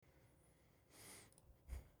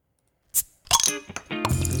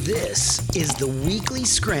This is the Weekly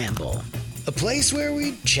Scramble, a place where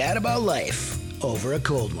we chat about life over a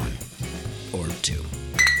cold one or two.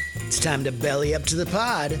 It's time to belly up to the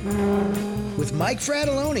pod with Mike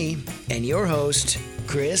Fratelloni and your host,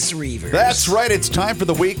 Chris Reavers. That's right. It's time for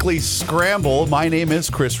the Weekly Scramble. My name is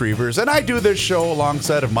Chris Reavers, and I do this show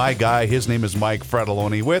alongside of my guy. His name is Mike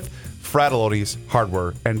Fratelloni with Fratelloni's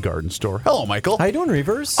Hardware and Garden Store. Hello, Michael. How you doing,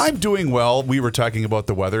 Reavers? I'm doing well. We were talking about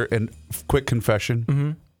the weather, and quick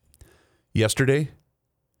confession. Yesterday,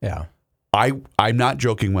 I'm not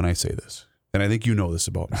joking when I say this, and I think you know this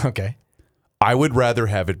about me. Okay. I would rather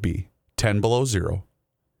have it be 10 below zero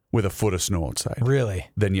with a foot of snow outside. Really?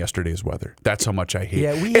 Than yesterday's weather. That's how much I hate it.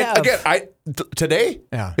 Yeah, we And have... again, today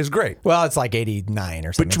is great. Well, it's like 89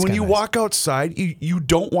 or something. But when you walk outside, you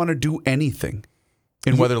don't want to do anything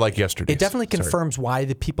in weather like yesterday. It definitely confirms why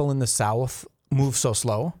the people in the South move so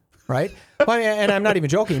slow, right? Well, and I'm not even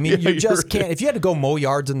joking. I mean, you just can't. If you had to go mow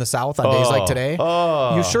yards in the South on days like today,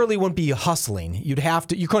 you surely wouldn't be hustling. You'd have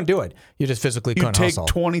to. You couldn't do it. You just physically couldn't hustle. You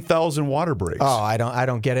take 20,000 water breaks. Oh, I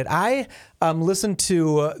don't get it. I listened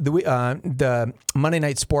to the Monday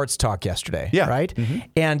Night Sports Talk yesterday, right? Mm-hmm.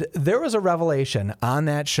 And there was a revelation on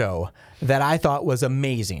that show that I thought was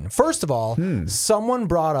amazing. First of all, someone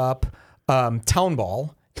brought up Town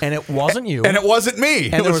Ball. And it wasn't you. And it wasn't me.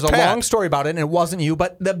 And there was a long story about it, and it wasn't you.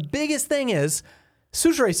 But the biggest thing is,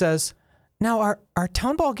 Sujare says, now our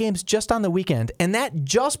Town Ball game's just on the weekend. And that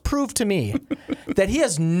just proved to me that he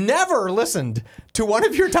has never listened to one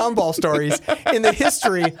of your Town Ball stories in the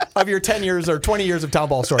history of your 10 years or 20 years of Town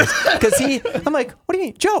Ball stories. Because I'm like, what do you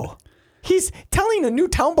mean? Joe, he's telling a new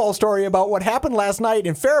Town Ball story about what happened last night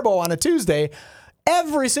in Faribault on a Tuesday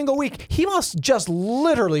every single week. He must just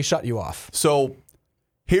literally shut you off. So...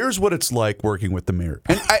 here's what it's like working with the mayor.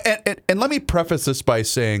 And let me preface this by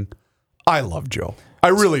saying, I love Joe. I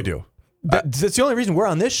really do. That's the only reason we're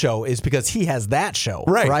on this show is because he has that show.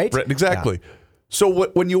 Right? Exactly. Yeah. So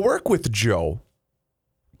when you work with Joe,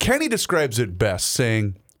 Kenny describes it best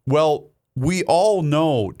saying, well, we all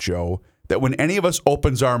know, Joe, that when any of us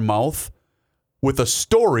opens our mouth with a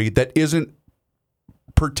story that isn't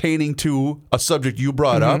pertaining to a subject you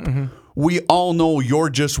brought up, we all know you're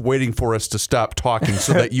just waiting for us to stop talking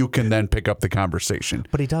so that you can then pick up the conversation.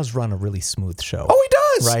 But he does run a really smooth show. Oh,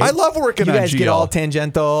 he does. Right? I love working on GL. You guys get all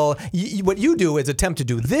tangential. What you do is attempt to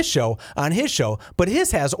do this show on his show, but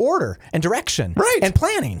his has order and direction and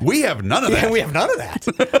planning. We have none of that. Yeah, we have none of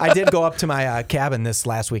that. I did go up to my cabin this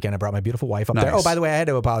last weekend. I brought my beautiful wife up there. Oh, by the way, I had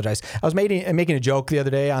to apologize. I was making a joke the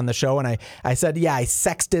other day on the show, and I said, I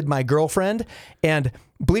sexted my girlfriend, and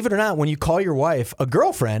believe it or not, when you call your wife a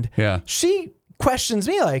girlfriend, she questions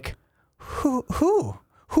me like,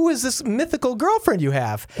 who is this mythical girlfriend you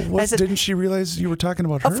have? I said, didn't she realize you were talking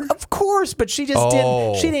about her? Of course, but she just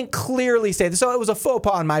didn't. She didn't clearly say this. So it was a faux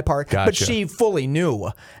pas on my part, but she fully knew.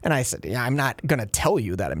 And I said, I'm not going to tell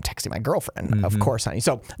you that I'm texting my girlfriend. Of course, honey.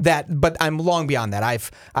 So but I'm long beyond that.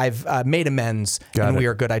 I've made amends, and we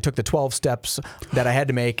are good. I took the 12 steps that I had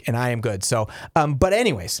to make, and I am good. So, but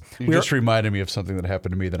anyways. You just reminded me of something that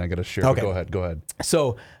happened to me that I got to share. Okay. Go ahead.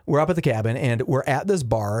 So we're up at the cabin, and we're at this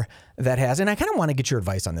bar that has, and I kind of want to get your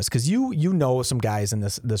advice on this because you know some guys in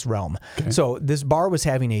this realm. Okay. So this bar was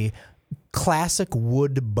having a classic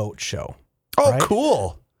wood boat show. Oh, right?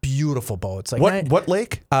 Cool. Beautiful boats. Like what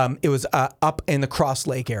lake? It was up in the Cross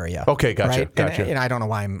Lake area. Okay, gotcha. Right? Gotcha. And I don't know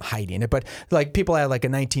why I'm hiding it, but like people had like a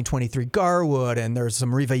 1923 Garwood, and there's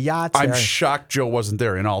some Riva yachts. I'm shocked Joe wasn't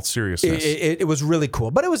there. In all seriousness, it was really cool.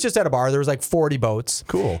 But it was just at a bar. There was like 40 boats.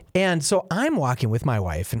 Cool. And so I'm walking with my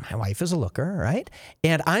wife, and my wife is a looker, right?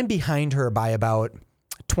 And I'm behind her by about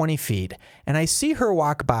 20 feet, and I see her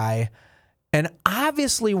walk by, an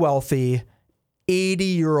obviously wealthy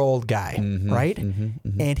 80-year-old guy, right?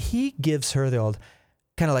 And he gives her the old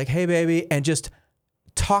kind of like, hey, baby, and just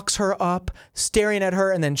talks her up, staring at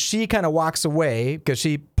her, and then she kind of walks away because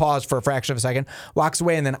she paused for a fraction of a second, walks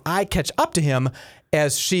away, and then I catch up to him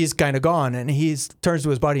as she's kind of gone, and he turns to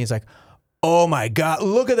his buddy, and he's like, oh, my God,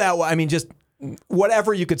 look at that. I mean, just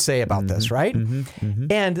whatever you could say about this, right?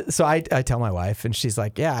 And so I tell my wife, and she's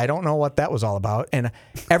like, yeah, I don't know what that was all about. And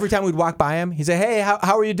every time we'd walk by him, he'd say, hey,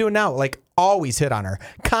 how are you doing now? Like, always hit on her,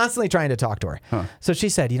 constantly trying to talk to her. So she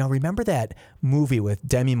said, remember that movie with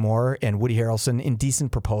Demi Moore and Woody Harrelson,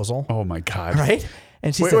 Indecent Proposal? Oh, my God. Right?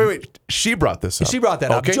 And she said, wait. She brought this up. She brought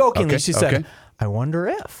that up jokingly. She said, I wonder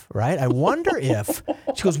if, right? I wonder if.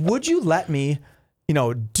 She goes, would you let me,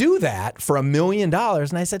 do that for $1 million?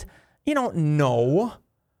 And I said, no,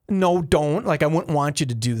 don't. Like, I wouldn't want you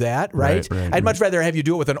to do that, right? I'd much rather have you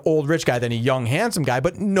do it with an old rich guy than a young handsome guy,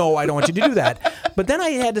 but no, I don't want you to do that. But then I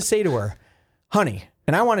had to say to her, honey,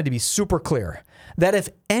 and I wanted to be super clear, that if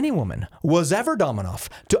any woman was ever dumb enough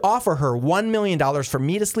to offer her $1 million for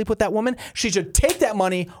me to sleep with that woman, she should take that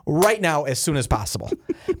money right now as soon as possible.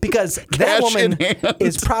 Because that woman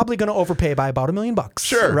is probably going to overpay by about $1 million.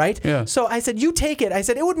 Sure. Right? Yeah. So I said, you take it. I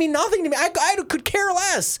said, it would mean nothing to me. I could care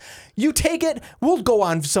less. You take it. We'll go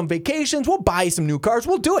on some vacations. We'll buy some new cars.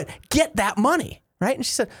 We'll do it. Get that money. Right? And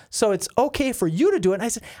she said, so it's okay for you to do it. And I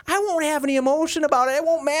said, I won't have any emotion about it. It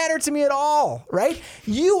won't matter to me at all. Right?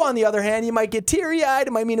 You, on the other hand, you might get teary-eyed.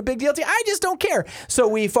 It might mean a big deal to you. I just don't care. So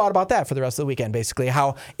we fought about that for the rest of the weekend, basically,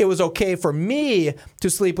 how it was okay for me to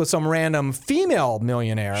sleep with some random female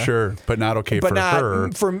millionaire. Sure, but not okay But for not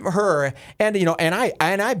her. for her. And, and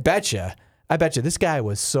I bet you this guy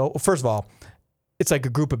was so, first of all, it's like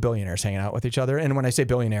a group of billionaires hanging out with each other. And when I say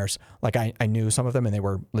billionaires, like I knew some of them and they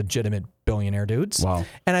were legitimate billionaire dudes. Wow.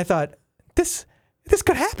 And I thought, this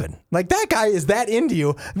could happen. Like, that guy is that into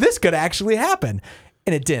you. This could actually happen.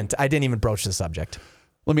 And it didn't. I didn't even broach the subject.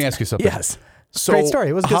 Let me ask you something. Yes. So Great story.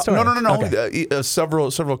 It was a good story. No. Okay.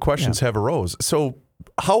 Several questions have arose. So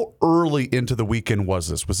how early into the weekend was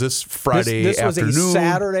this? Was this Friday This afternoon? was a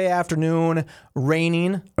Saturday afternoon,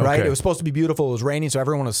 raining, right? Okay. It was supposed to be beautiful. It was raining, so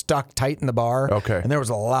everyone was stuck tight in the bar. Okay. And there was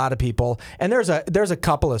a lot of people. And there's a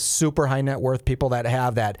couple of super high net worth people that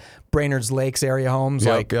have that Brainerd's Lakes area homes,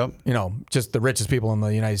 Yep. just the richest people in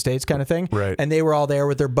the United States kind of thing. Right. And they were all there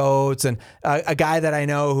with their boats. And a guy that I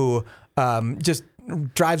know who just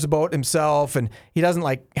drives a boat himself, and he doesn't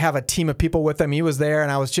like have a team of people with him. He was there,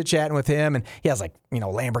 and I was chit-chatting with him, and he has like,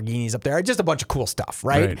 Lamborghinis up there, just a bunch of cool stuff,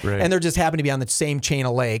 right? Right. And they're just happen to be on the same chain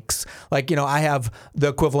of lakes. Like, I have the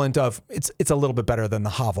equivalent of, it's a little bit better than the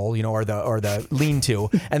hovel, or the lean-to.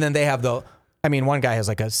 And then they have one guy has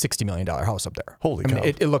like a $60 million house up there. Holy cow.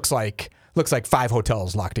 It looks like 5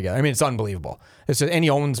 hotels locked together. I mean, it's unbelievable. And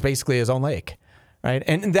he owns basically his own lake. Right.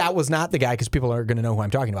 And that was not the guy, because people are going to know who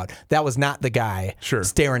I'm talking about. That was not the guy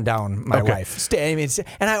staring down my wife.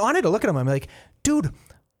 And I wanted to look at him. I'm like, dude,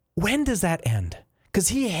 when does that end? Because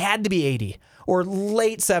he had to be 80 or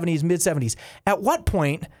late 70s, mid 70s. At what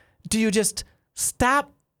point do you just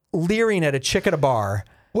stop leering at a chick at a bar?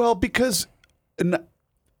 Well, because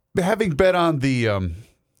having been on the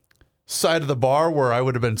side of the bar where I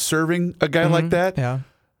would have been serving a guy like that,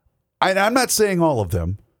 I'm not saying all of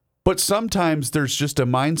them, but sometimes there's just a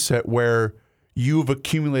mindset where you've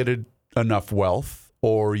accumulated enough wealth,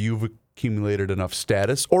 or you've accumulated enough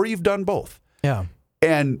status, or you've done both. Yeah.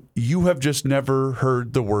 And you have just never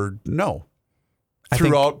heard the word no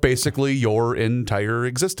throughout basically your entire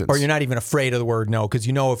existence. Or you're not even afraid of the word no, because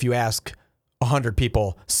if you ask 100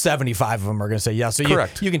 people, 75 of them are going to say yes. So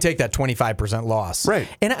correct. You can take that 25% loss. Right.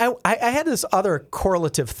 And I had this other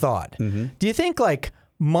correlative thought. Mm-hmm. Do you think like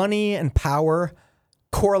money and power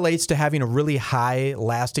correlates to having a really high,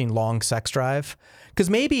 lasting, long sex drive? Because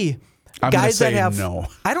maybe guys that have no.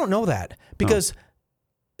 I don't know that, because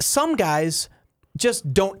some guys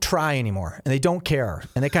just don't try anymore, and they don't care,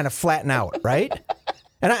 and they kind of flatten out, right?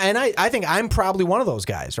 And I think I'm probably one of those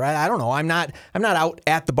guys, right? I don't know. I'm not out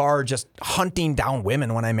at the bar just hunting down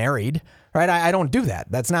women when I'm married, right? I don't do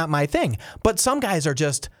that. That's not my thing. But some guys are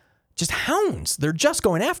just hounds. They're just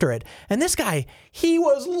going after it. And this guy, he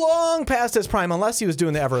was long past his prime, unless he was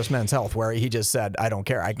doing the Everest Men's Health, where he just said, I don't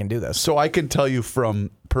care, I can do this. So I can tell you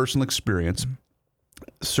from personal experience,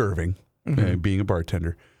 serving, being a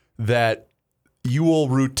bartender, that you will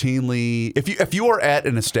routinely, if you are at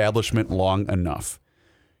an establishment long enough,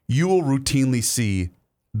 you will routinely see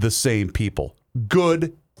the same people,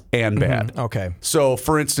 good and bad. Okay. So,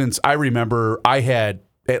 for instance, I remember I had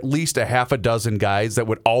at least a half a dozen guys that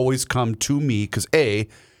would always come to me because A,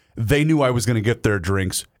 they knew I was going to get their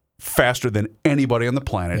drinks faster than anybody on the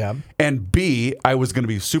planet. Yeah. And B, I was going to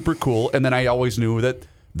be super cool. And then I always knew that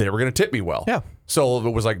they were going to tip me well. Yeah. So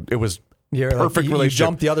it was perfect you relationship.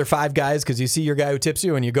 jump the other 5 guys because you see your guy who tips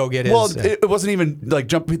you and you go get his. Well, it wasn't even like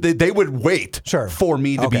jump. They would wait for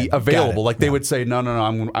me to be available. Like they would say, no,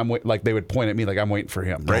 I'm like they would point at me like I'm waiting for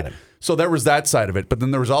him, right? So there was that side of it. But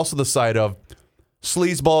then there was also the side of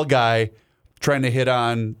sleazeball guy trying to hit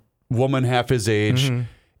on woman half his age.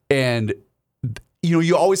 And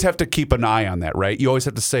you always have to keep an eye on that, right? You always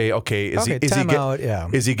have to say, okay,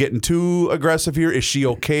 is he getting too aggressive here? Is she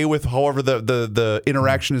okay with however the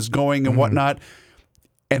interaction is going and whatnot?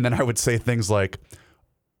 And then I would say things like,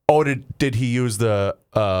 oh, did he use the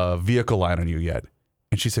vehicle line on you yet?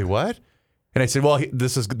 And she'd say, what? And I said, well,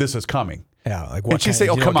 this is coming. Yeah, like what? And she'd say,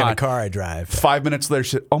 oh, come on, car I drive. 5 minutes later, she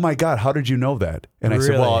said, oh my God, how did you know that? And I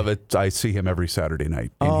said, well, I see him every Saturday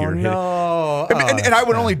night in here. No. And I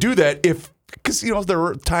would only do that if because there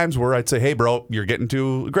were times where I'd say, "Hey, bro, you're getting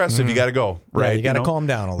too aggressive. You got to go." Right? Yeah, you got to calm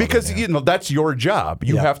down a little because bit. Yeah. that's your job.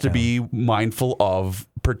 You have to be mindful of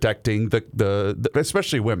protecting the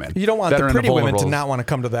especially women. You don't want that the are in a pretty women to vulnerable- not want to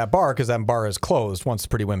come to that bar because that bar is closed once the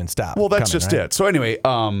pretty women stop. Well, that's coming, just right? it. So anyway,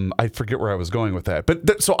 I forget where I was going with that,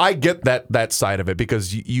 but so I get that side of it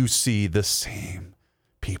because you see the same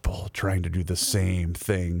people trying to do the same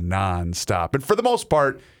thing nonstop, and for the most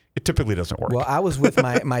part, it typically doesn't work. Well, I was with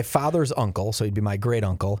my father's uncle, so he'd be my great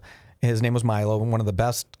uncle. His name was Milo, one of the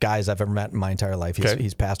best guys I've ever met in my entire life.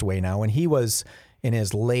 He's passed away now, and he was in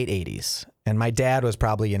his late 80s. And my dad was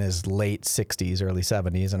probably in his late 60s, early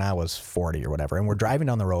 70s, and I was 40 or whatever. And we're driving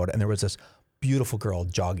down the road, and there was this beautiful girl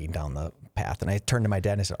jogging down the path. And I turned to my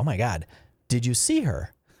dad and I said, "Oh my God, did you see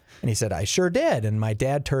her?" And he said, "I sure did." And my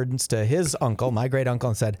dad turns to his uncle, my great uncle,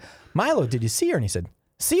 and said, "Milo, did you see her?" And he said,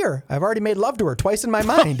 "See her? I've already made love to her twice in my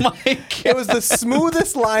mind." It was the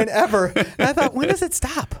smoothest line ever. And I thought, when does it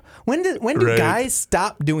stop? When do Right. guys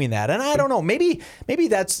stop doing that? And I don't know. Maybe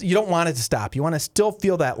that's, you don't want it to stop. You want to still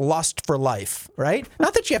feel that lust for life, right?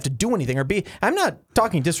 Not that you have to do anything or be. I'm not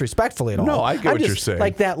talking disrespectfully at all. No, I get what you're just saying.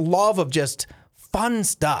 Like that love of just fun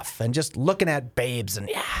stuff and just looking at babes and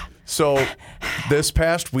yeah. So this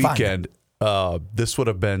past weekend, this would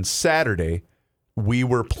have been Saturday, we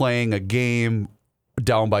were playing a game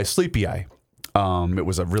down by Sleepy Eye. It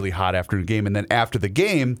was a really hot afternoon game. And then after the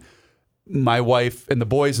game, my wife and the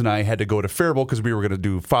boys and I had to go to Faribault because we were going to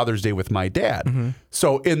do Father's Day with my dad. Mm-hmm.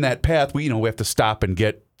 So in that path, we have to stop and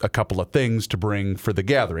get a couple of things to bring for the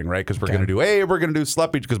gathering, right? Because we're going to do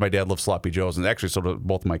sloppy, because my dad loves Sloppy Joes, and actually so do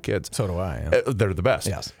both of my kids. So do I. Yeah. They're the best.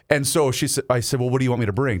 Yes. And so I said, "Well, what do you want me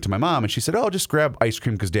to bring?" to my mom, and she said, "Oh, just grab ice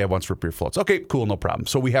cream because Dad wants root beer floats." Okay, cool, no problem.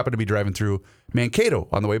 So we happened to be driving through Mankato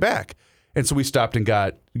on the way back. And so we stopped and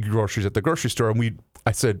got groceries at the grocery store, and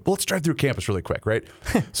I said, "Well, let's drive through campus really quick, right?"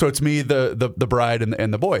 So it's me, the bride,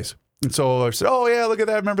 and the boys. And so I said, "Oh yeah, look at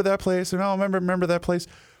that! Remember that place?" And "Oh, remember that place?"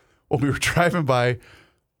 Well, we were driving by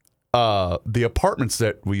the apartments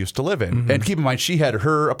that we used to live in, and keep in mind, she had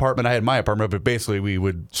her apartment, I had my apartment, but basically we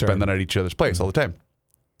would spend the night at each other's place all the time.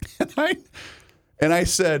 And I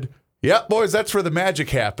said, "Yeah, boys, that's where the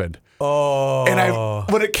magic happened." Oh.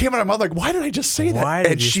 And when it came out, I'm like, "Why did I just say that?" Why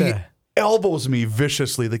did and you she say? elbows me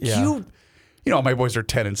viciously. Like, my boys are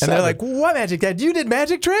 10 and 7. And they're like, "What magic, Dad? You did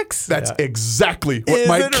magic tricks?" That's exactly what Is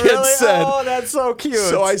my it kids really? said. Oh, that's so cute.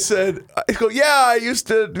 So I said, "Yeah, I used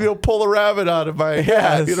to, pull a rabbit out of my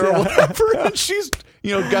hat, Yes, or whatever." And she's,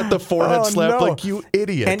 got the forehead slapped no. like, "You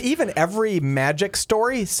idiot." And even every magic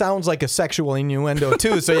story sounds like a sexual innuendo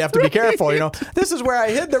too, so you have to be careful. This is where I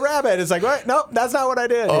hid the rabbit. It's like, what? Nope, that's not what I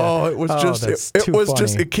did. Oh, it was just, that's it too was funny.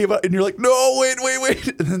 just, it came out, and you're like, "No, wait."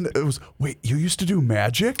 And then it was, "Wait, you used to do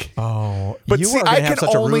magic?" Oh, But you see, are going I to have can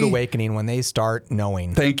such a only- rude awakening when they start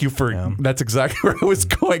knowing. Thank you for, that's exactly where I was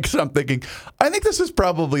going, because I'm thinking, I think this is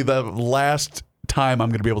probably the last time I'm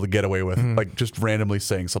going to be able to get away with, like, just randomly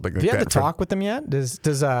saying something like Do you that. have to talk with them yet? Does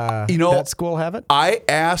that school have it? I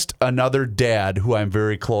asked another dad who I'm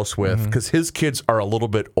very close with, because his kids are a little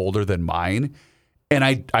bit older than mine. And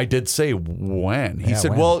I did say, when? He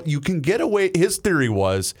said, when? "Well, you can get away." His theory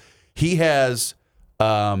was he has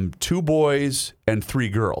 2 boys and 3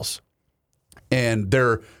 girls. And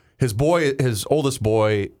they're his oldest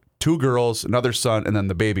boy, 2 girls, another son, and then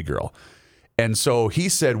the baby girl. And so he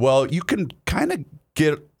said, "Well, you can kind of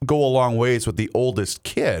go a long ways with the oldest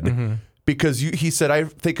kid, because he said, I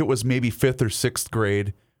think it was maybe 5th or 6th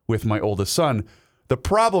grade with my oldest son. The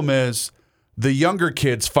problem is the younger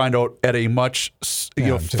kids find out at a much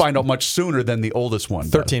sooner than the oldest one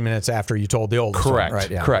does." 13 minutes after you told the oldest one, Correct.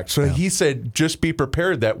 right? Yeah. Correct. So he said, just be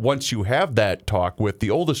prepared that once you have that talk with the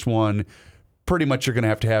oldest one, pretty much you're going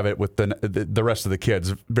to have it with the rest of the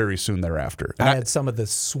kids very soon thereafter. And I had some of the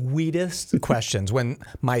sweetest questions when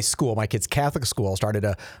my kids' Catholic school, started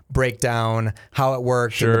to break down how it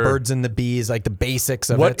worked and the birds and the bees, like the basics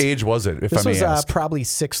of it. What age was it, if This I may was ask? probably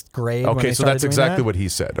 6th grade. when Okay, they so started that's doing exactly that. what he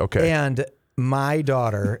said. Okay. And my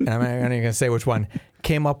daughter, and I'm not even going to say which one,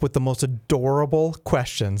 came up with the most adorable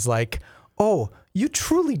questions like, "Oh, you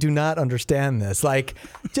truly do not understand this." Like,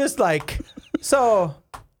 just like, so...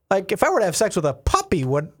 Like, if I were to have sex with a puppy,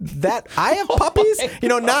 would that I have puppies?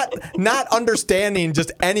 Not understanding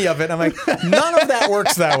just any of it. I'm like, none of that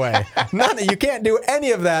works that way. You can't do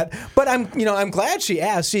any of that. But I'm glad she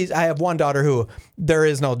asked. I have one daughter who there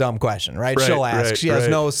is no dumb question, right? She'll ask. She has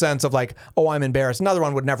no sense of like, "Oh, I'm embarrassed." Another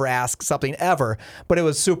one would never ask something ever. But it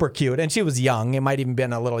was super cute, and she was young. It might even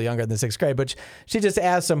been a little younger than 6th grade. But she just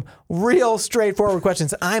asked some real straightforward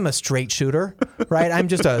questions. I'm a straight shooter, right? I'm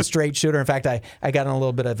just a straight shooter. In fact, I got in a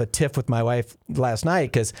little bit of a tiff with my wife last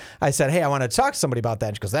night because I said, hey, I want to talk to somebody about that.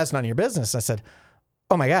 And she goes, that's none of your business. I said,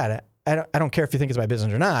 oh my God, I don't care if you think it's my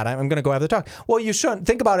business or not. I'm going to go have the talk. Well, you shouldn't.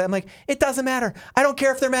 Think about it. I'm like, it doesn't matter. I don't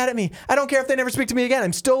care if they're mad at me. I don't care if they never speak to me again.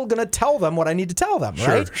 I'm still going to tell them what I need to tell them,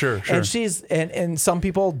 right? Sure. And some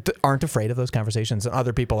people aren't afraid of those conversations, and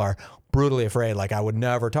other people are brutally afraid. Like, I would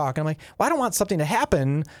never talk. And I'm like, well, I don't want something to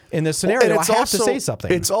happen in this scenario. I have to say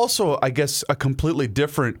something. It's also, I guess, a completely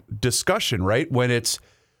different discussion, right? When it's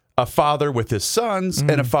a father with his sons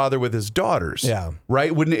and a father with his daughters. Yeah.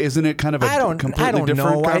 Right? Isn't it kind of a completely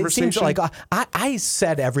different conversation? It seems like I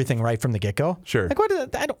said everything right from the get-go. Sure. Like,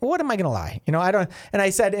 what am I going to lie? I don't. And I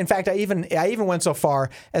said, in fact, I even went so far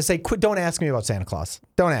as say, don't ask me about Santa Claus.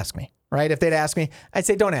 Don't ask me. Right? If they'd ask me, I'd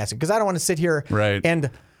say, don't ask me, because I don't want to sit here. Right.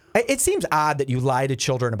 And it seems odd that you lie to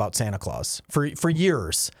children about Santa Claus for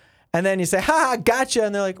years. And then you say, gotcha.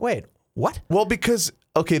 And they're like, wait, what? Well, because,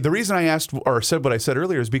 okay, the reason I asked or said what I said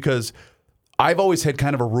earlier is because I've always had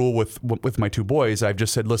kind of a rule with my two boys. I've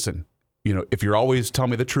just said, listen, if you're always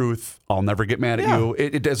telling me the truth, I'll never get mad at you.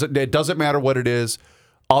 It doesn't matter what it is.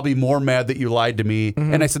 I'll be more mad that you lied to me.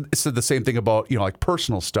 Mm-hmm. And I said the same thing about, like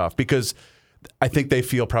personal stuff, because I think they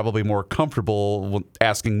feel probably more comfortable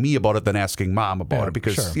asking me about it than asking mom about it,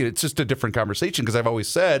 because it's just a different conversation. Because I've always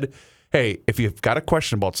said, hey, if you've got a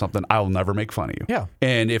question about something, I'll never make fun of you. Yeah.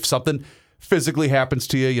 And if something physically happens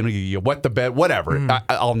to you, you wet the bed, whatever,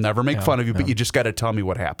 I'll never make fun of you, but you just got to tell me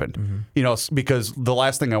what happened. Because the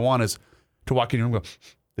last thing I want is to walk in your room and go,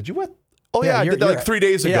 did you wet? Oh yeah, I did that like 3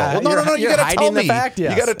 days ago. Yeah, well, no, you got to tell me. Yes. You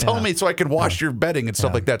got to tell me so I can wash your bedding and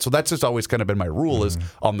stuff like that. So that's just always kind of been my rule is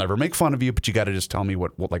I'll never make fun of you, but you got to just tell me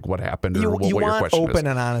what happened or what your question is. You want open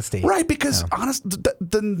and honesty. Right, because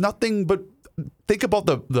then nothing but think about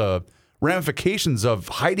the ramifications of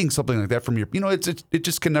hiding something like that from your, it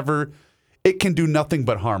just can never, it can do nothing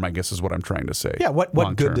but harm, I guess is what I'm trying to say. Yeah, what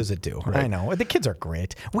good does it do? Right. I know. The kids are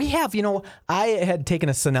great. We have, I had taken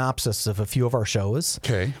a synopsis of a few of our shows.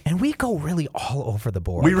 Okay. And we go really all over the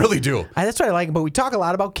board. We really do. That's what I like, but we talk a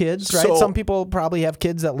lot about kids, right? So, some people probably have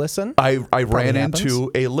kids that listen. I ran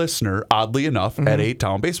into a listener, oddly enough, at a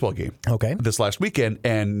town baseball game. Okay. This last weekend,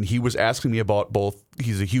 and he was asking me about both.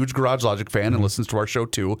 He's a huge Garage Logic fan and listens to our show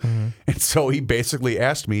too. And so he basically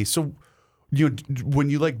asked me, so when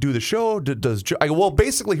you do the show, does I go, well,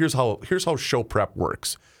 basically here's how show prep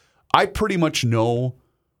works. I pretty much know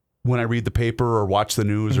when I read the paper or watch the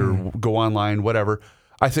news or go online, whatever.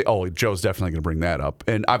 I say, oh, Joe's definitely going to bring that up,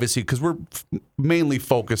 and obviously because we're mainly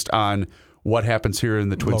focused on what happens here in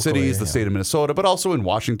the Twin Cities, the state of Minnesota, but also in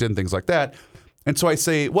Washington, things like that. And so I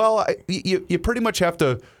say, well, you pretty much have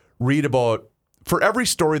to read about, for every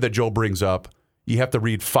story that Joe brings up, you have to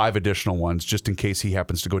read 5 additional ones just in case he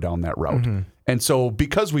happens to go down that route. And so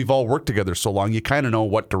because we've all worked together so long, you kind of know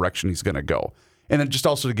what direction he's going to go. And then just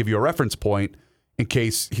also to give you a reference point, in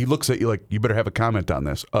case he looks at you like, you better have a comment on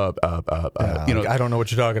this. I don't know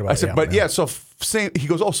what you're talking about. I said, so same. He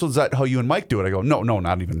goes, oh, so is that how you and Mike do it? I go, no,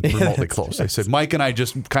 not even remotely close. I said, Mike and I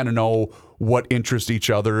just kind of know what interests each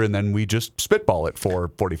other, and then we just spitball it for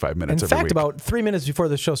 45 minutes every week. In fact, about 3 minutes before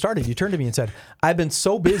the show started, you turned to me and said, I've been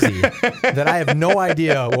so busy that I have no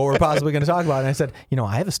idea what we're possibly going to talk about. And I said,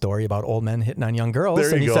 I have a story about old men hitting on young girls.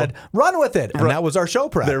 There you go. He said, run with it. And that was our show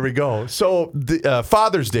prep. There we go. So the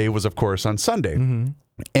Father's Day was, of course, on Sunday. And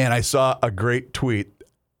I saw a great tweet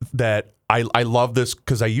that I love this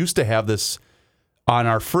because I used to have this on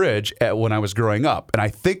our fridge when I was growing up. And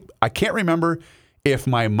I can't remember if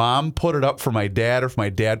my mom put it up for my dad or if my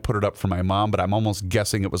dad put it up for my mom, but I'm almost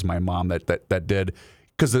guessing it was my mom that did,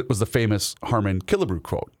 because it was the famous Harmon Killebrew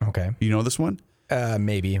quote. Okay. You know this one?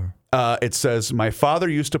 Maybe. It says, my father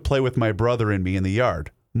used to play with my brother and me in the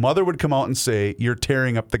yard. Mother would come out and say, you're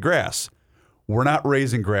tearing up the grass. We're not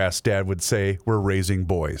raising grass, Dad would say. We're raising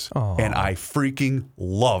boys. Aww. And I freaking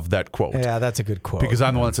love that quote. Yeah, that's a good quote. Because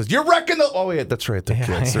I'm the one that says, you're wrecking the... Oh, wait, that's right. The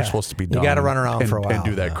kids, they're supposed to be dumb. You got to run around for a while. And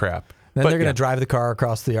do that crap. Then they're going to drive the car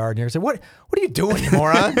across the yard, and you're going to say, what are you doing, you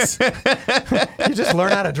morons? You just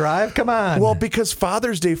learn how to drive? Come on. Well, because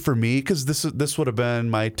Father's Day for me, because this would have been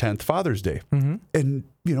my 10th Father's Day. And,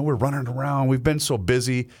 we're running around. We've been so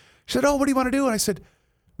busy. She said, oh, what do you want to do? And I said,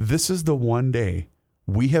 this is the one day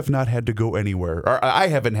we have not had to go anywhere, or I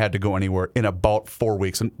haven't had to go anywhere in about 4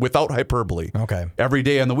 weeks, and without hyperbole. Okay. Every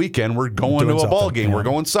day on the weekend, we're going to a ball game. Yeah. We're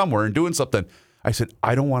going somewhere and doing something. I said,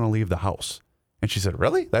 I don't want to leave the house. And she said,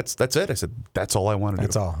 really? That's it? I said, that's all I want to do.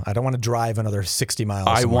 That's all. I don't want to drive another 60 miles.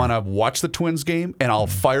 I want to watch the Twins game, and I'll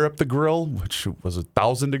fire up the grill, which was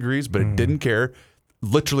 1,000 degrees, but it didn't care.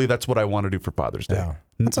 Literally, that's what I want to do for Father's Day. Yeah.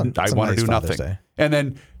 I want to do nothing. And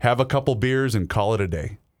then have a couple beers and call it a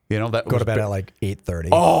day. You know, that Go to bed at like 8:30.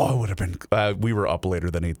 Oh, it would have been. We were up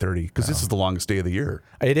later than 8:30 because this is the longest day of the year.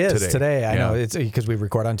 It is today. I know Yeah. it's because we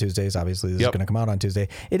record on Tuesdays. Obviously, this is Yep. going to come out on Tuesday.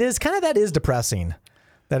 It is kind of that is depressing.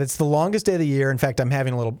 That it's the longest day of the year. In fact, I'm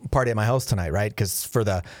having a little party at my house tonight, right? Because for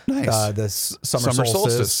the Nice. summer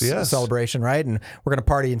solstice yes. celebration, right? And we're gonna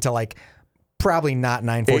party until like probably not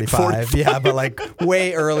 9:45, yeah, but like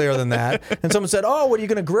way earlier than that. And someone said, "Oh, what are you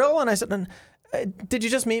gonna grill?" And I said, "Did you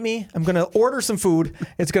just meet me? I'm gonna order some food.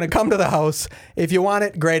 It's gonna come to the house. If you want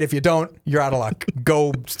it, great. If you don't, you're out of luck.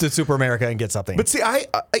 Go to Super America and get something." But see, I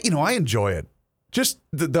enjoy it. Just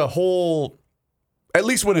the whole, at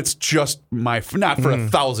least when it's just not for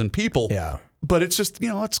 1,000 people. Yeah. But it's just,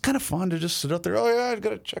 it's kind of fun to just sit out there. Oh yeah, I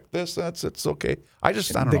got to check this. It's okay. I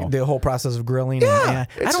don't know. The whole process of grilling. Yeah,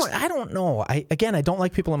 I don't know. I don't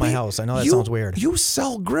like people in my house. I know that sounds weird. You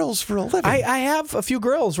sell grills for a living. I have a few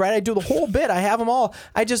grills, right? I do the whole bit. I have them all.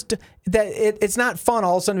 I just it's not fun.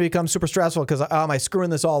 All of a sudden it becomes super stressful because am I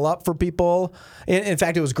screwing this all up for people? In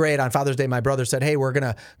fact, it was great on Father's Day. My brother said, "Hey, we're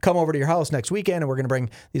gonna come over to your house next weekend and we're gonna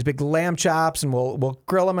bring these big lamb chops and we'll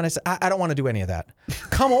grill them." And I said, I don't want to do any of that.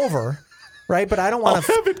 Come over. Right, but I don't want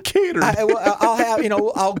to have it catered. I'll have,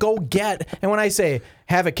 I'll go get, and when I say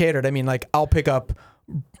have it catered, I mean like I'll pick up,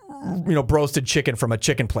 roasted chicken from a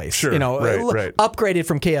chicken place. Sure, right. Upgraded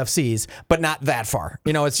from KFC's, but not that far.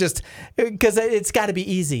 It's just because it's got to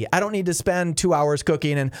be easy. I don't need to spend 2 hours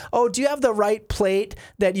cooking. And do you have the right plate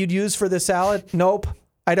that you'd use for the salad? Nope,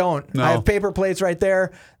 I don't. No. I have paper plates right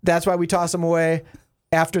there. That's why we toss them away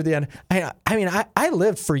after the end. I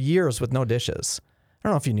lived for years with no dishes. I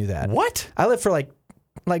don't know if you knew that. What? I lived for like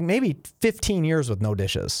maybe 15 years with no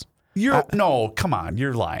dishes. No, come on,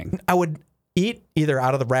 you're lying. I would eat either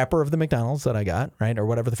out of the wrapper of the McDonald's that I got, right, or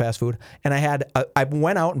whatever the fast food, and I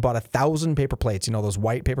went out and bought 1,000 paper plates, those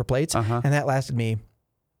white paper plates, and that lasted me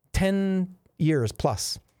 10 years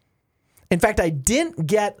plus. In fact, I didn't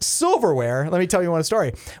get silverware. Let me tell you one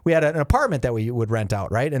story. We had an apartment that we would rent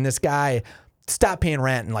out, right, and this guy stopped paying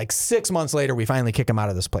rent, and like 6 months later, we finally kick him out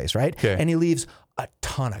of this place, right? Okay. And he leaves a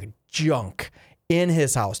ton of junk in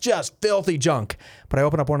his house, just filthy junk. But I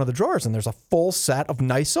open up one of the drawers, and there's a full set of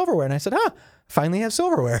nice silverware. And I said, finally have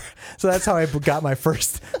silverware. So that's how I got my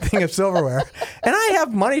first thing of silverware. And I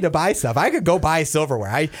have money to buy stuff. I could go buy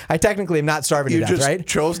silverware. I technically am not starving to death, right? You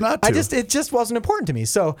chose not to. It just wasn't important to me.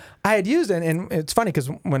 So I had used it, and it's funny because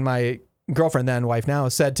when my girlfriend, then wife now,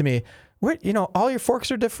 said to me, all your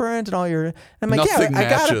forks are different and all your... And I'm like, Nothing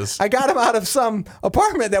matches. I got them out of some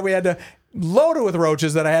apartment that we had to load it with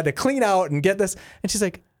roaches that I had to clean out and get this. And she's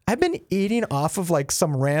like, I've been eating off of like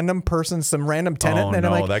some random person, some random tenant. Oh, and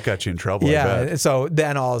I'm like, that got you in trouble. yeah. I bet. So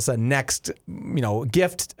then all of a sudden, next,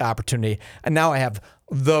 gift opportunity. And now I have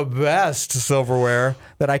the best silverware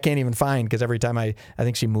that I can't even find because every time I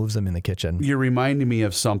think she moves them in the kitchen. You're reminding me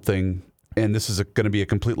of something, and this is going to be a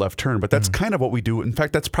complete left turn, but that's kind of what we do. In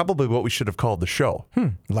fact, that's probably what we should have called the show.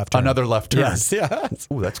 Left turn. Another left turn. Yes. Yes.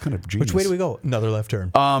 Ooh, that's kind of genius. Which way do we go? Another left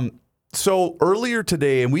turn. So earlier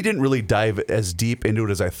today, and we didn't really dive as deep into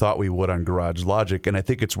it as I thought we would on Garage Logic, and I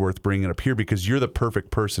think it's worth bringing it up here because you're the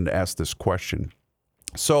perfect person to ask this question.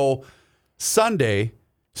 So Sunday,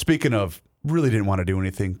 speaking of really didn't want to do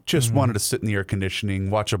anything, just wanted to sit in the air conditioning,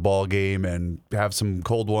 watch a ball game, and have some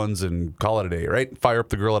cold ones and call it a day, right? Fire up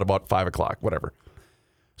the grill at about 5 o'clock, whatever.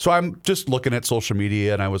 So I'm just looking at social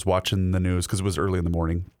media, and I was watching the news because it was early in the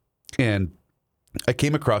morning, and I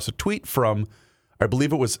came across a tweet from, I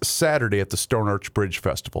believe it was Saturday at the Stone Arch Bridge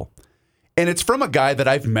Festival. And it's from a guy that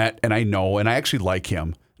I've met and I know, and I actually like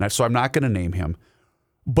him. So I'm not going to name him.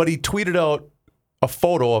 But he tweeted out a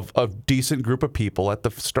photo of a decent group of people at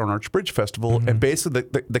the Stone Arch Bridge Festival. And basically,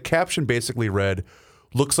 the caption basically read,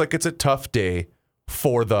 looks like it's a tough day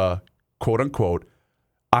for the quote unquote,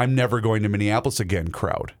 I'm never going to Minneapolis again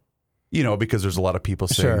crowd. Because there's a lot of people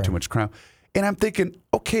saying too much crowd. And I'm thinking,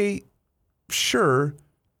 okay, sure.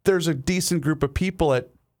 There's a decent group of people at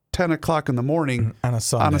 10 o'clock in the morning on a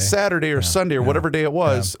Saturday or Sunday or whatever day it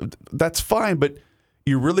was. Yeah. That's fine. But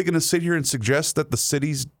you're really going to sit here and suggest that the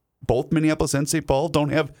cities, both Minneapolis and St. Paul, don't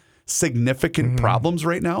have significant problems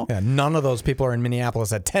right now? Yeah, none of those people are in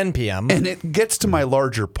Minneapolis at 10 p.m. And it gets to my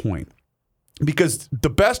larger point. Because the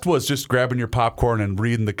best was just grabbing your popcorn and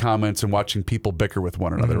reading the comments and watching people bicker with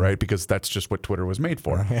one another, right? Because that's just what Twitter was made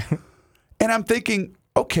for. And I'm thinking,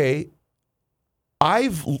 okay,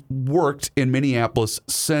 I've worked in Minneapolis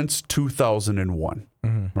since 2001,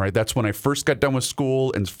 right? That's when I first got done with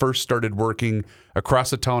school and first started working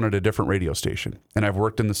across the town at a different radio station. And I've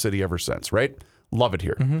worked in the city ever since, right? Love it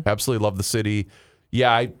here. Absolutely love the city.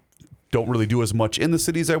 Yeah, I don't really do as much in the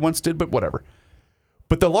city as I once did, but whatever.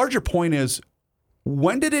 But the larger point is,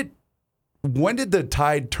 when did it when did the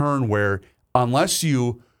tide turn where unless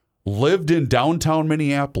you lived in downtown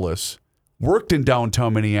Minneapolis, worked in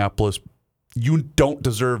downtown Minneapolis, you don't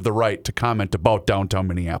deserve the right to comment about downtown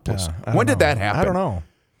Minneapolis? When did that happen? I don't know.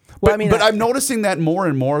 Well, but I'm noticing that more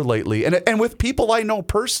and more lately. And with people I know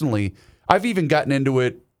personally, I've even gotten into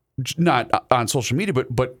it, not on social media,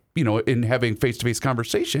 but in having face-to-face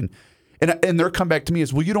conversation. And their comeback to me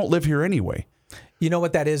is, well, you don't live here anyway. You know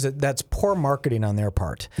what that is? That's poor marketing on their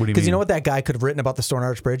part. What do you mean? Because you know what that guy could have written about the Stone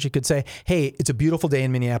Arch Bridge? He could say, hey, it's a beautiful day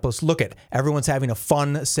in Minneapolis. Look it. Everyone's having a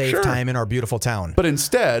fun, safe time in our beautiful town. But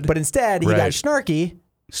instead, he got snarky.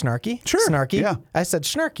 Snarky? Sure. Snarky? Yeah. I said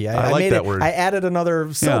snarky. I like that word. I added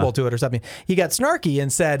another syllable to it or something. He got snarky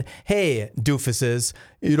and said, hey, doofuses,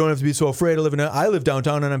 you don't have to be so afraid of living. I live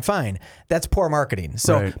downtown and I'm fine. That's poor marketing.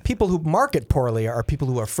 So people who market poorly are people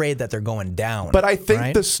who are afraid that they're going down. But I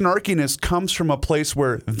think the snarkiness comes from a place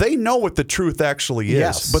where they know what the truth actually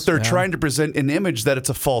is, but they're trying to present an image that it's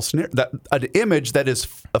a false an image that is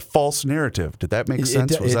a false narrative. Did that make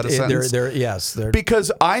sense? Was that a sentence? Yes.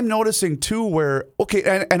 Because I'm noticing too where,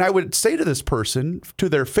 and I would say to this person, to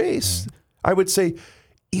their face, I would say,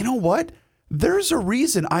 you know what? There's a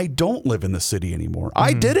reason I don't live in the city anymore.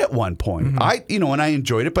 I did at one point. And I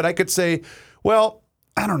enjoyed it, but I could say, well,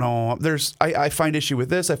 I don't know. I find issue with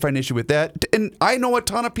this. I find issue with that. And I know a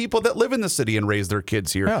ton of people that live in the city and raise their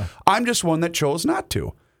kids here. Yeah. I'm just one that chose not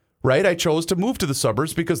to. Right? I chose to move to the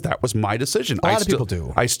suburbs because that was my decision. A lot of people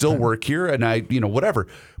do. I still work here and whatever.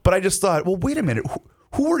 But I just thought, well, wait a minute.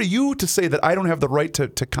 Who are you to say that I don't have the right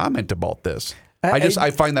to comment about this?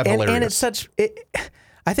 I find that hilarious. And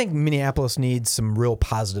I think Minneapolis needs some real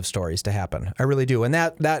positive stories to happen. I really do. And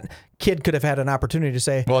that kid could have had an opportunity to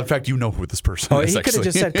say, well, in fact, you know who this person is. He could have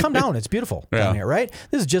just said, come down. It's beautiful down here, right?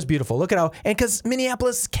 This is just beautiful. Look at how, and because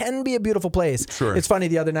Minneapolis can be a beautiful place. Sure. It's funny,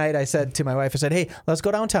 the other night I said to my wife, I said, hey, let's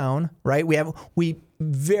go downtown, right? We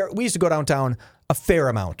used to go downtown a fair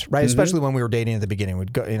amount, right? Especially when we were dating at the beginning.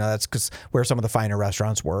 We'd go, that's because where some of the finer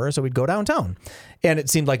restaurants were. So we'd go downtown. And it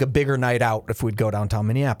seemed like a bigger night out if we'd go downtown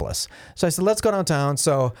Minneapolis. So I said, let's go downtown.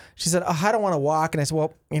 So she said, I don't want to walk. And I said,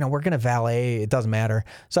 well, we're going to valet. It doesn't matter.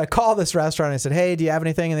 So I called this restaurant. And I said, hey, do you have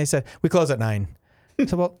anything? And they said, we close at 9. I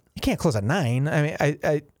said, well, you can't close at 9. I mean,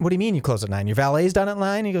 I what do you mean you close at 9? Your valet's done at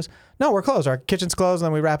 9? He goes, no, we're closed. Our kitchen's closed, and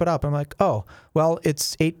then we wrap it up. I'm like, oh, well,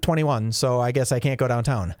 it's 8:21, so I guess I can't go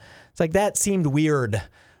downtown. It's like, that seemed weird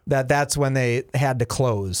that's when they had to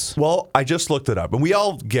close. Well, I just looked it up, and we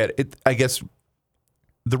all get it. I guess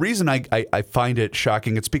the reason I find it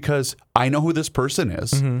shocking, it's because I know who this person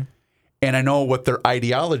is. And I know what their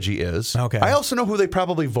ideology is. Okay. I also know who they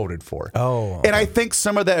probably voted for. Oh. Okay. And I think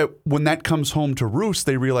some of that, when that comes home to roost,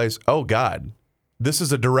 they realize, oh, God, this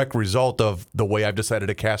is a direct result of the way I've decided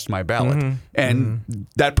to cast my ballot. And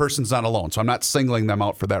that person's not alone. So I'm not singling them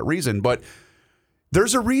out for that reason. But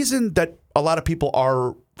there's a reason that a lot of people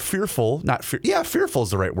are fearful, fearful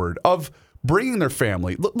is the right word, of bringing their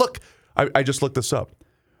family. Look, I just looked this up.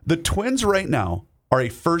 The Twins right now are a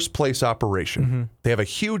first-place operation. They have a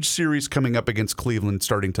huge series coming up against Cleveland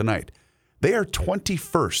starting tonight. They are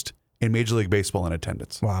 21st in Major League Baseball in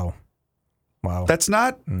attendance. Wow. That's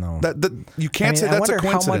not... No. You can't say that's a coincidence. I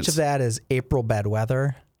wonder how much of that is April bad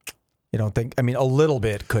weather. You don't think? I mean, a little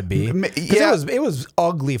bit could be. Yeah. It was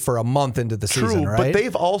ugly for a month into the season, right? But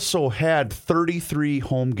they've also had 33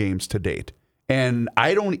 home games to date. And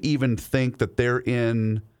I don't even think that they're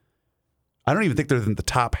in... I don't even think they're in the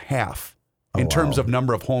top half in terms of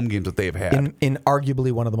number of home games that they've had. In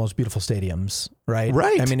arguably one of the most beautiful stadiums, right?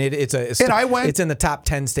 Right. I mean, it's in the top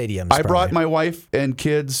 10 stadiums. I brought my wife and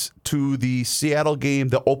kids to the Seattle game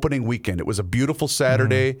the opening weekend. It was a beautiful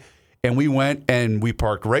Saturday, and we went and we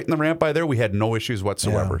parked right in the ramp by there. We had no issues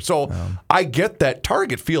whatsoever. I get that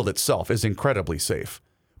Target Field itself is incredibly safe,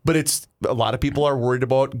 but it's a lot of people are worried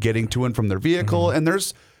about getting to and from their vehicle,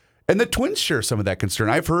 and the Twins share some of that concern.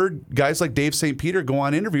 I've heard guys like Dave St. Peter go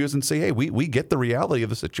on interviews and say, hey, we get the reality of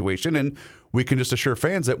the situation, and we can just assure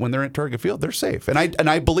fans that when they're at Target Field, they're safe. And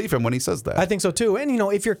I believe him when he says that. I think so, too. And,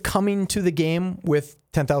 if you're coming to the game with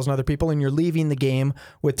 10,000 other people and you're leaving the game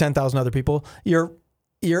with 10,000 other people, you're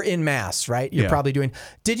in mass, right? You're probably doing...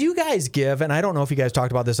 Did you guys give, and I don't know if you guys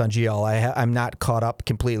talked about this on GL, I'm not caught up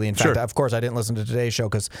completely. In fact, of course, I didn't listen to today's show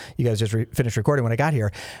because you guys just finished recording when I got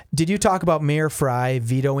here. Did you talk about Mayor Fry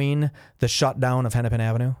vetoing the shutdown of Hennepin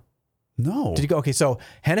Avenue? No. Did you go? Okay, so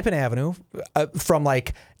Hennepin Avenue from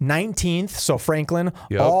like 19th, so Franklin,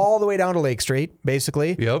 all the way down to Lake Street,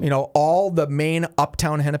 basically. All the main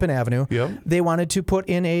uptown Hennepin Avenue. They wanted to put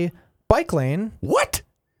in a bike lane. What?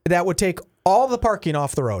 That would take all the parking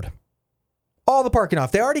off the road. all the parking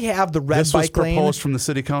off. They already have the red This was bike lane. proposed from the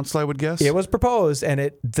city council, I would guess. It was proposed,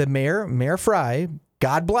 and the Mayor Fry,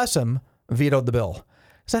 God bless him, vetoed the bill.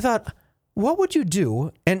 So I thought, what would you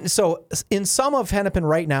do? And so in some of Hennepin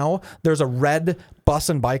right now, there's a red bus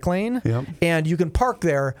and bike lane, Yep. and you can park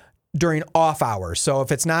there during off hours. So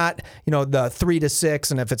if it's not, the 3 to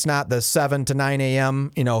 6, and if it's not the 7 to 9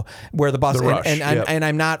 a.m., where the bus, The rush, and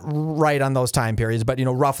I'm not right on those time periods, but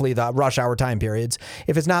roughly the rush hour time periods.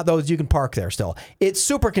 If it's not those, you can park there still. It's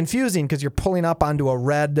super confusing because you're pulling up onto a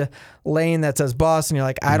red lane that says bus, and you're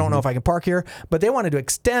like, I don't know if I can park here. But they wanted to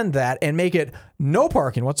extend that and make it no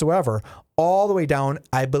parking whatsoever all the way down,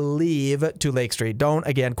 I believe, to Lake Street. Don't,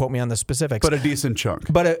 again, quote me on the specifics. But a decent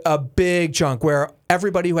chunk. But a big chunk where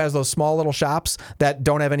everybody who has those small little shops that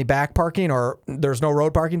don't have any back parking or there's no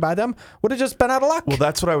road parking by them would have just been out of luck. Well,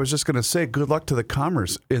 that's what I was just going to say. Good luck to the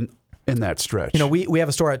commerce in that stretch. We have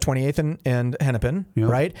a store at 28th and Hennepin,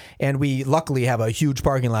 right? And we luckily have a huge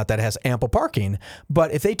parking lot that has ample parking.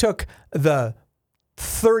 But if they took the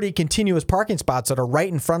 30 continuous parking spots that are right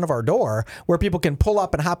in front of our door where people can pull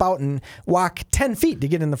up and hop out and walk 10 feet to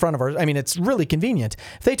get in the front of our, it's really convenient.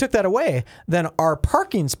 If they took that away, then our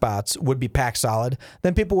parking spots would be packed solid.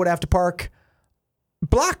 Then people would have to park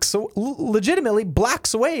legitimately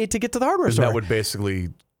blocks away to get to the hardware store. That would basically...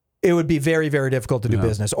 It would be very, very difficult to do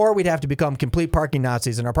business. Or we'd have to become complete parking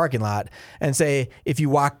Nazis in our parking lot and say, if you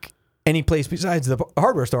walk any place besides the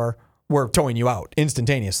hardware store, we're towing you out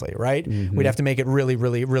instantaneously, right? Mm-hmm. We'd have to make it really,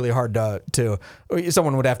 really, really hard to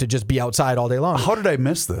someone would have to just be outside all day long. How did I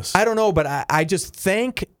miss this? I don't know, but I just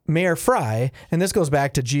thank Mayor Fry, and this goes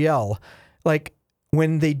back to GL, like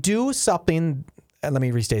when they do something, and let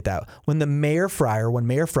me restate that. When Mayor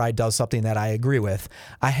Fry does something that I agree with,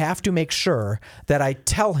 I have to make sure that I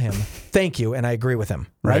tell him thank you and I agree with him,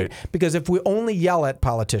 right? Because if we only yell at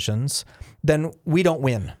politicians, then we don't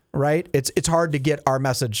win, right? It's hard to get our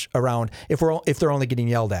message around if they're only getting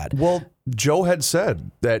yelled at. Well, Joe had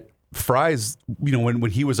said that Fry's,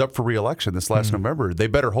 when he was up for re-election this last November, they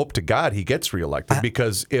better hope to God he gets reelected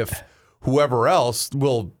because if whoever else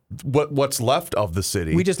will, what's left of the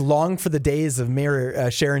city. We just long for the days of Mayor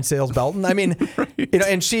Sharon Sales Belton. Right.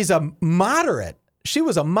 And she's a moderate. She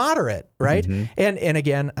was a moderate, right? Mm-hmm. And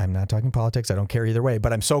again, I'm not talking politics. I don't care either way.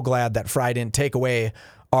 But I'm so glad that Fry didn't take away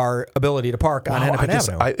our ability to park on Hennepin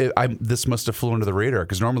Avenue. This must have flown under the radar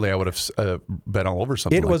because normally I would have been all over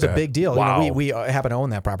something. It was like a big deal. Wow. We happen to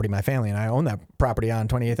own that property, my family and I own that property on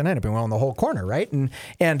 28th and Hennepin. We own the whole corner, right? And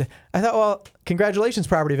I thought, well, congratulations,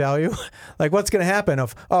 property value. Like, what's going to happen?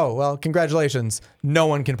 Congratulations. No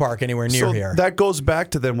one can park anywhere near here. That goes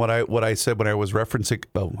back to then what I said when I was referencing.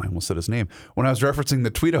 Oh, I almost said his name when I was referencing the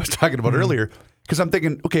tweet I was talking about earlier. Because I'm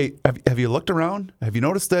thinking, okay, have you looked around? Have you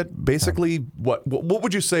noticed that basically what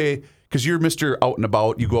would you say? Because you're Mr. Out and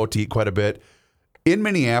About, you go out to eat quite a bit. In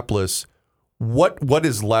Minneapolis, what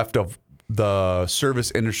is left of the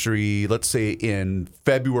service industry, let's say in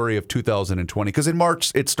February of 2020? Because in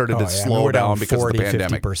March, it started to slow down because of the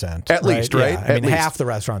pandemic. 40-50%. At least, right? Yeah. Half the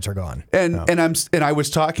restaurants are gone. And I was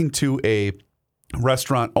talking to a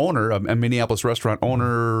restaurant owner, a Minneapolis restaurant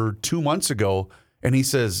owner 2 months ago, and he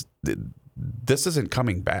says, this isn't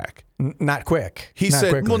coming back. Not quick. He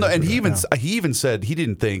said, well, no, and he even said he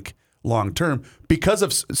didn't think long term because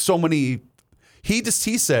of so many. He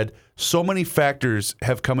said so many factors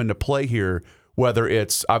have come into play here. Whether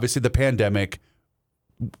it's obviously the pandemic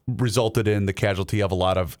resulted in the casualty of a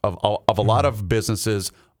lot of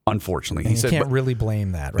businesses. Unfortunately, he said, you can't really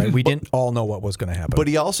blame that, right? We didn't all know what was going to happen. But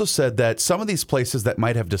he also said that some of these places that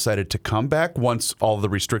might have decided to come back once all the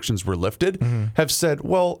restrictions were lifted have said,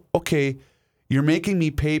 well, okay, you're making me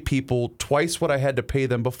pay people twice what I had to pay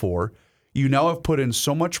them before. You now have put in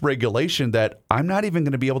so much regulation that I'm not even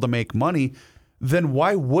going to be able to make money. Then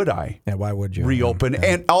why would I? Yeah, why would you reopen? Yeah.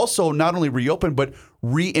 And also not only reopen, but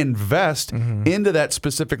reinvest into that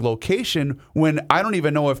specific location when I don't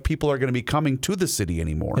even know if people are going to be coming to the city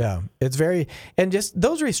anymore. Yeah, it's and just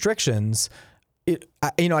those restrictions.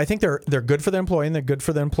 I think they're good for the employee and they're good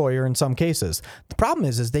for the employer in some cases. The problem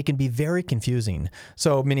is they can be very confusing.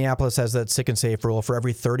 So Minneapolis has that sick and safe rule. For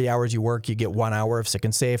every 30 hours you work, you get 1 hour of sick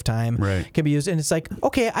and safe time. Right. Can be used. And it's like,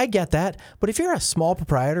 okay, I get that. But if you're a small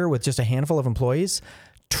proprietor with just a handful of employees,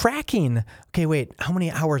 tracking, okay, wait, how many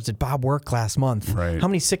hours did Bob work last month? Right. How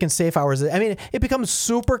many sick and safe hours? It becomes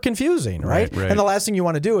super confusing, right? And the last thing you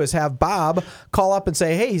want to do is have Bob call up and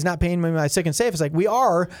say, hey, he's not paying me my sick and safe. It's like,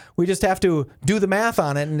 we just have to do the math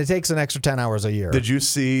on it, and it takes an extra 10 hours a year. Did you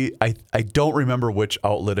see, I don't remember which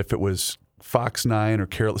outlet, if it was Fox 9 or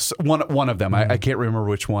Carol, one of them, I can't remember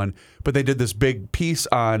which one, but they did this big piece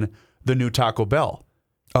on the new Taco Bell.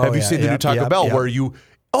 Have you seen the new Taco Bell where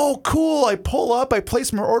Oh, cool. I pull up, I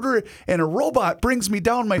place my order, and a robot brings me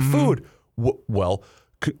down my food. Well,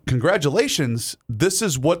 congratulations. This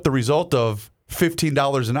is what the result of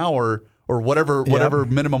 $15 an hour or whatever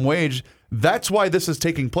minimum wage. That's why this is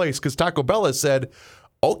taking place, because Taco Bell has said,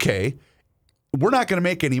 okay, we're not going to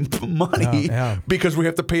make any money because we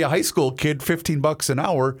have to pay a high school kid $15 an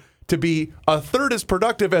hour to be a third as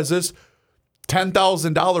productive as this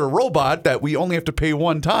 $10,000 robot that we only have to pay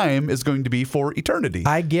one time is going to be for eternity.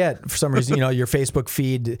 I get, for some reason, your Facebook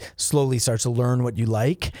feed slowly starts to learn what you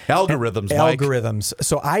like. Algorithms, Mike. Algorithms.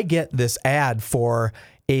 So I get this ad for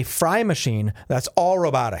a fry machine that's all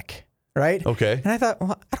robotic. Right? Okay. And I thought,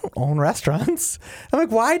 well, I don't own restaurants. I'm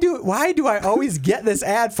like, why do I always get this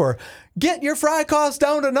ad for get your fry costs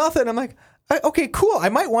down to nothing? I'm like, okay, cool. I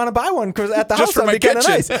might want to buy one because at the house that'd be kind of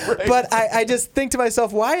nice. Right. But I just think to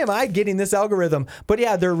myself, why am I getting this algorithm? But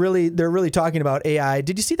yeah, they're really talking about AI.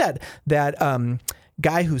 Did you see that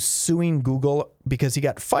guy who's suing Google because he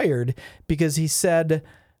got fired because he said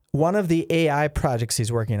one of the AI projects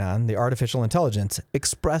he's working on, the artificial intelligence,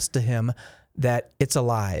 expressed to him that it's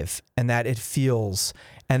alive and that it feels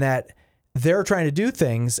and that they're trying to do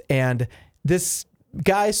things. And this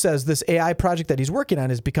guy says this AI project that he's working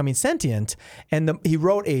on is becoming sentient. And he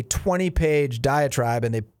wrote a 20-page diatribe,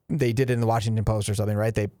 and they did it in the Washington Post or something,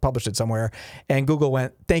 right? They published it somewhere, and Google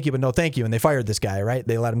went, thank you, but no thank you. And they fired this guy, right?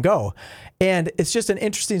 They let him go. And it's just an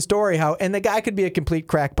interesting story and the guy could be a complete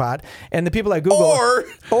crackpot. And the people at Google,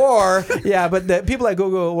 but the people at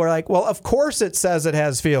Google were like, well, of course it says it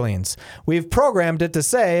has feelings. We've programmed it to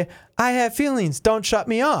say, I have feelings, don't shut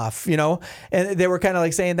me off, And they were kind of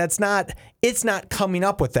like saying it's not coming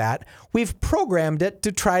up with that. We've programmed it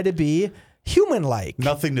to try to be human-like.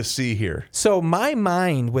 Nothing to see here. So my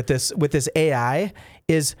mind with this AI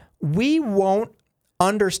is we won't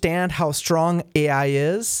understand how strong AI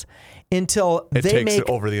is until it takes it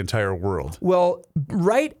over the entire world. Well,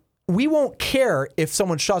 right. We won't care if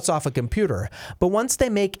someone shuts off a computer, but once they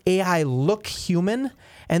make AI look human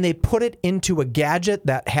and they put it into a gadget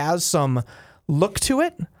that has some look to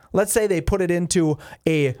it, let's say they put it into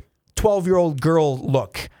a 12-year-old girl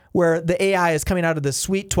look, where the AI is coming out of this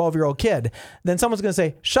sweet 12-year-old kid, then someone's going to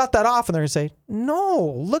say, shut that off. And they're going to say,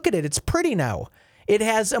 no, look at it. It's pretty now. It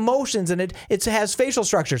has emotions and it has facial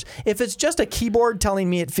structures. If it's just a keyboard telling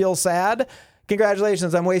me it feels sad,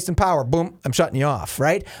 congratulations, I'm wasting power. Boom, I'm shutting you off,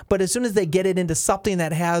 right? But as soon as they get it into something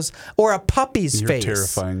that has, or a puppy's face. You're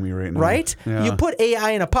terrifying me right now. Right? Yeah. You put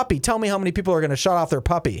AI in a puppy. Tell me how many people are going to shut off their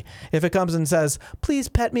puppy. If it comes and says, please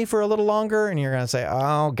pet me for a little longer, and you're going to say,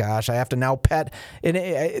 oh gosh, I have to now pet.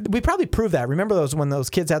 And we probably proved that. Remember when those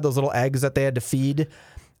kids had those little eggs that they had to feed?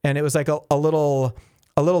 And it was like a little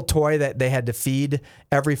toy that they had to feed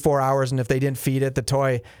every 4 hours. And if they didn't feed it, the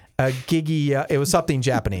toy... it was something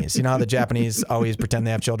Japanese. You know how the Japanese always pretend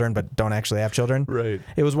they have children but don't actually have children? Right.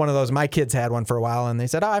 It was one of those. My kids had one for a while and they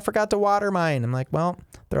said, I forgot to water mine. I'm like, well,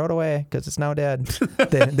 throw it away because it's now dead.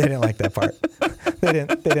 They didn't like that part. They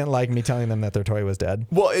didn't like me telling them that their toy was dead.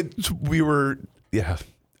 Well, I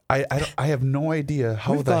have no idea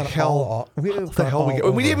how the hell we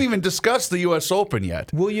didn't even discuss the U.S. Open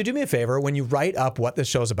yet. Will you do me a favor when you write up what this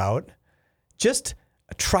show's about? Just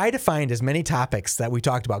try to find as many topics that we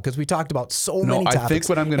talked about, because we talked about so many topics. I think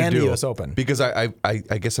what I'm going to do, the U.S. Open, because I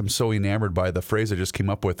guess I'm so enamored by the phrase I just came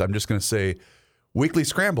up with. I'm just going to say, weekly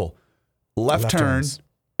scramble, left turn turns.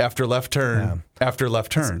 After left turn after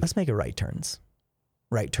left turn. Let's make it right turns.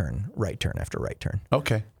 Right turn after right turn.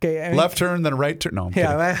 Okay. Okay. Left turn, then right turn. No, I'm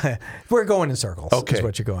kidding. We're going in circles. Okay. Is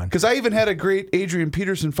what you're going. Because I even had a great Adrian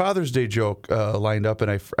Peterson Father's Day joke lined up,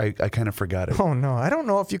 and I kind of forgot it. Oh no, I don't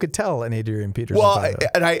know if you could tell an Adrian Peterson. Well,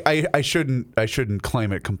 I shouldn't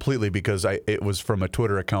claim it completely because it was from a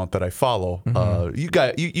Twitter account that I follow.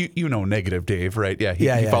 Mm-hmm. You know Negative Dave, right? Yeah,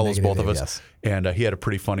 he follows both of us, yes. And he had a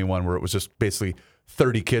pretty funny one where it was just basically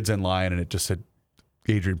 30 kids in line, and it just said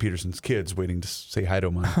Adrian Peterson's kids waiting to say hi to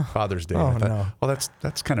him on Father's Day. Oh, I thought, no. Well,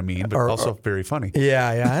 that's kind of mean, but also very funny.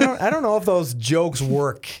 Yeah. I don't know if those jokes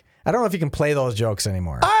work. I don't know if you can play those jokes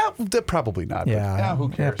anymore. Probably not. Yeah. Who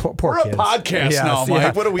cares? Poor We're kids. a podcast now, Mike.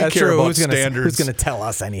 Yeah, What do we that's care true. about standards? Who's going to tell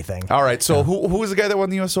us anything? All right. So who was the guy that won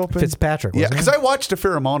the U.S. Open? Fitzpatrick. Yeah, Wasn't because I watched a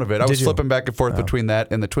fair amount of it. I was flipping back and forth between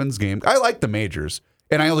that and the Twins game. I like the majors,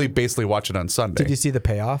 and I only basically watch it on Sunday. Did you see the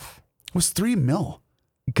payoff? It was $3 million.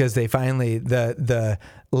 Because they finally the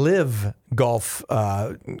Live Golf,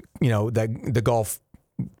 the golf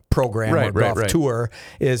program or golf tour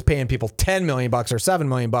is paying people $10 million or $7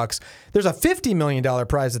 million. There's a $50 million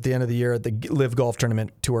prize at the end of the year at the Live Golf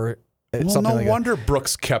Tournament Tour Well, something no like that. wonder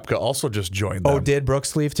Brooks Koepka also just joined them. Oh, did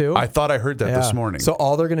Brooks leave too? I thought I heard that this morning. So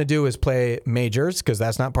all they're going to do is play majors because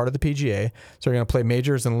that's not part of the PGA. So they're going to play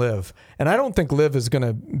majors and live. And I don't think live is going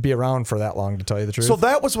to be around for that long, to tell you the truth. So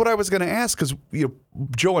that was what I was going to ask because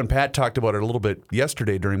Joe and Pat talked about it a little bit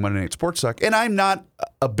yesterday during Monday Night Sports Talk, and I'm not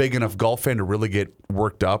a big enough golf fan to really get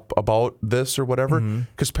worked up about this or whatever.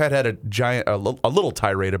 Because Pat had a little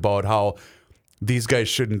tirade about how these guys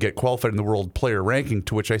shouldn't get qualified in the World Player Ranking.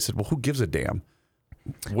 To which I said, "Well, who gives a damn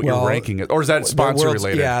what your ranking is, or is that sponsor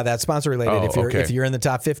related?" Yeah, that's sponsor related. Oh, if you're in the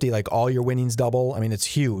top 50, like all your winnings double. I mean, it's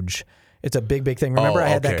huge. It's a big thing. Remember, I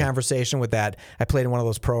had that conversation with that. I played in one of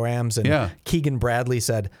those pro-ams, and Keegan Bradley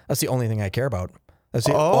said, "That's the only thing I care about. That's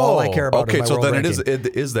all I care about." Okay, is my so world then ranking.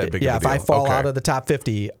 it is that big. Yeah, of a if I deal. fall out of the top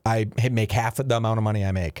 50, I make half of the amount of money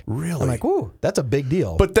I make. Really? I'm like, ooh, that's a big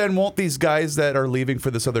deal. But then won't these guys that are leaving for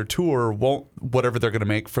this other tour, won't whatever they're going to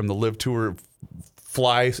make from the Live Tour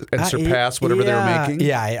fly and surpass whatever they were making?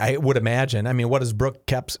 Yeah, I would imagine. I mean, what's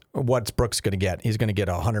Brooks going to get? He's going to get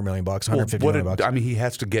 $100 million, $150 million. I mean, he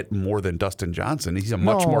has to get more than Dustin Johnson. He's a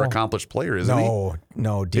much more accomplished player, isn't he?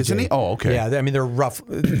 No, DJ. Isn't he? Oh, okay. Yeah, I mean, they're rough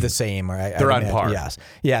the same. Right? They're on par. Yes.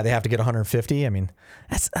 Yeah, they have to get 150. I mean,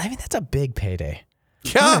 that's a big payday.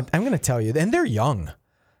 Yeah. I'm going to tell you. And they're young,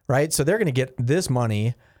 right? So they're going to get this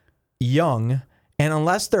money young, and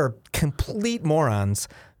unless they're complete morons,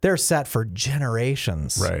 they're set for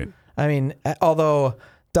generations. Right. I mean, although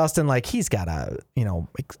Dustin, like, he's got a,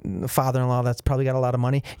 father-in-law that's probably got a lot of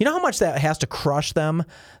money. You know how much that has to crush them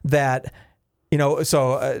that,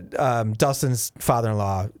 Dustin's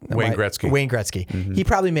father-in-law, Wayne Gretzky. He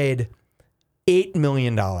probably made $8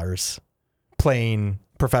 million playing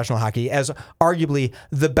professional hockey as arguably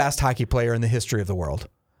the best hockey player in the history of the world.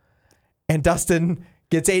 And Dustin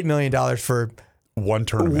gets $8 million for one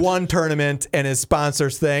tournament and his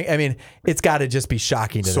sponsors thing. I mean, it's got to just be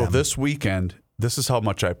shocking to them. So this weekend, this is how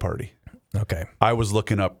much I party. Okay. I was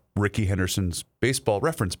looking up Ricky Henderson's baseball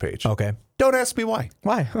reference page. Okay. Don't ask me why.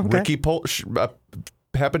 Why? Okay. Ricky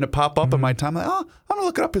happened to pop up in my time. I'm going to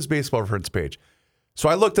look up his baseball reference page. So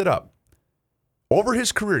I looked it up. Over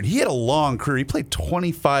his career, he had a long career. He played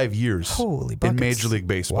 25 years in Major League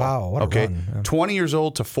Baseball. Wow, what a run. Yeah. 20 years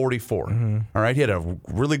old to 44. All right, he had a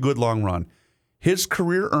really good long run. His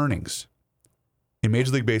career earnings in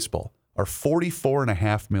Major League Baseball are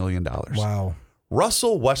 $44.5 million. Wow.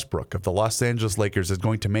 Russell Westbrook of the Los Angeles Lakers is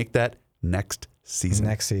going to make that next season.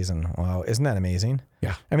 Wow. Isn't that amazing?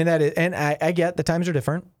 Yeah. I mean, that is, and I get the times are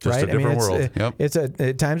different, Just right? a different world.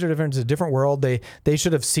 Yep. Times are different. It's a different world. They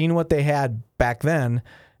should have seen what they had back then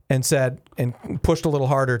and pushed a little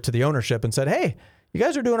harder to the ownership and said, hey, you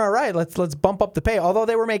guys are doing all right. Let's bump up the pay. Although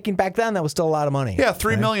they were making back then, that was still a lot of money. Yeah,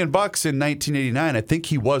 $3 million in 1989. I think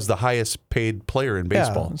he was the highest paid player in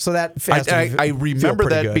baseball. Yeah, so that I remember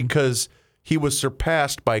that good. because he was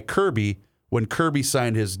surpassed by Kirby when Kirby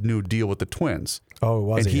signed his new deal with the Twins. Oh,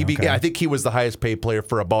 was he? Okay. I think he was the highest paid player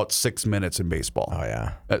for about 6 minutes in baseball. Oh,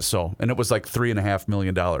 yeah. And it was like $3.5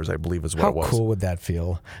 million, I believe, is what it was. How cool would that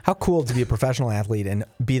feel? How cool to be a professional athlete and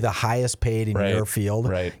be the highest paid in your field.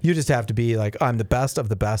 Right. You just have to be like, I'm the best of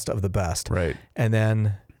the best of the best. Right. And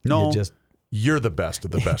then you're the best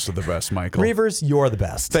of the best of the best, Michael. Reavers, you're the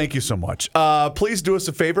best. Thank you so much. Please do us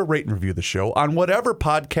a favor, rate and review the show on whatever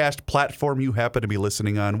podcast platform you happen to be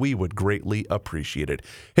listening on. We would greatly appreciate it.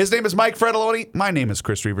 His name is Mike Fredoloni. My name is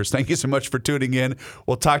Chris Reavers. Thank you so much for tuning in.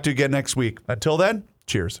 We'll talk to you again next week. Until then,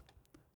 cheers.